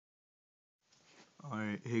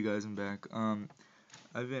Alright, hey guys, I'm back.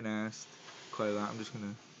 I've been asked quite a lot. I'm just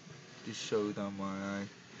gonna show them why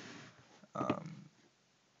I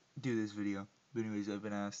do this video. But anyways, I've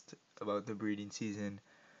been asked about the breeding season,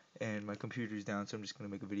 and my computer's down, so I'm just gonna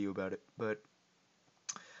make a video about it. But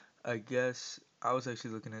I guess I was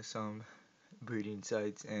actually looking at some breeding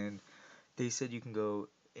sites, and they said you can go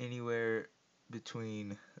anywhere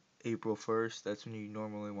between April 1st. That's when you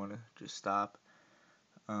normally want to just stop.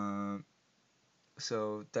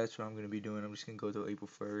 So that's what I'm going to be doing. I'm just going to go till April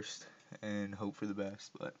 1st and hope for the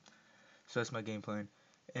best. But so that's my game plan.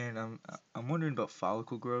 And I'm wondering about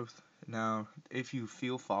follicle growth. Now, if you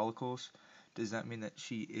feel follicles, does that mean that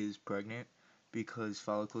she is pregnant? Because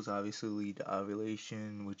follicles obviously lead to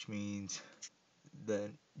ovulation, which means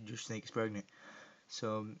that your snake is pregnant.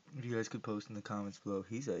 So if you guys could post in the comments below.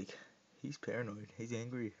 He's paranoid. He's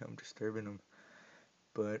angry. I'm disturbing him.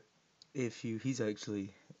 But he's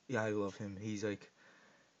actually, yeah, I love him. He's like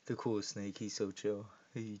the coolest snake. He's so chill.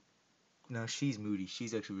 Now she's moody.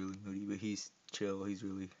 She's actually really moody, but he's chill. He's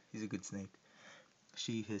a good snake.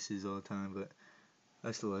 She hisses all the time, but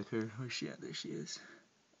I still like her. Where's she at? There she is.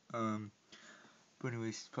 But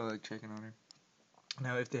anyways, probably like checking on her.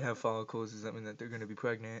 Now, if they have follicles, does that mean that they're gonna be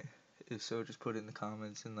pregnant? If so, just put it in the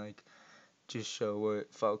comments and like just show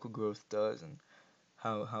what follicle growth does and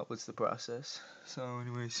what's the process. So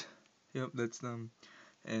anyways, yep, that's them,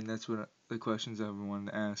 and that's what the questions I ever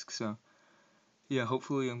wanted to ask. So yeah,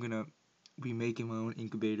 hopefully I'm gonna be making my own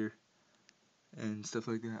incubator and stuff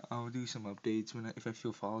like that. I'll do some updates if I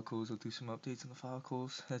feel follicles. I'll do some updates on the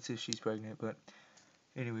follicles. That's if she's pregnant. But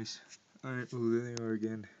anyways, alright, well there they are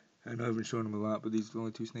again. I know I haven't shown them a lot, but these are the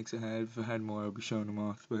only two snakes I had. If I had more, I'll be showing them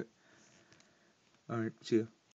off. But alright, see ya.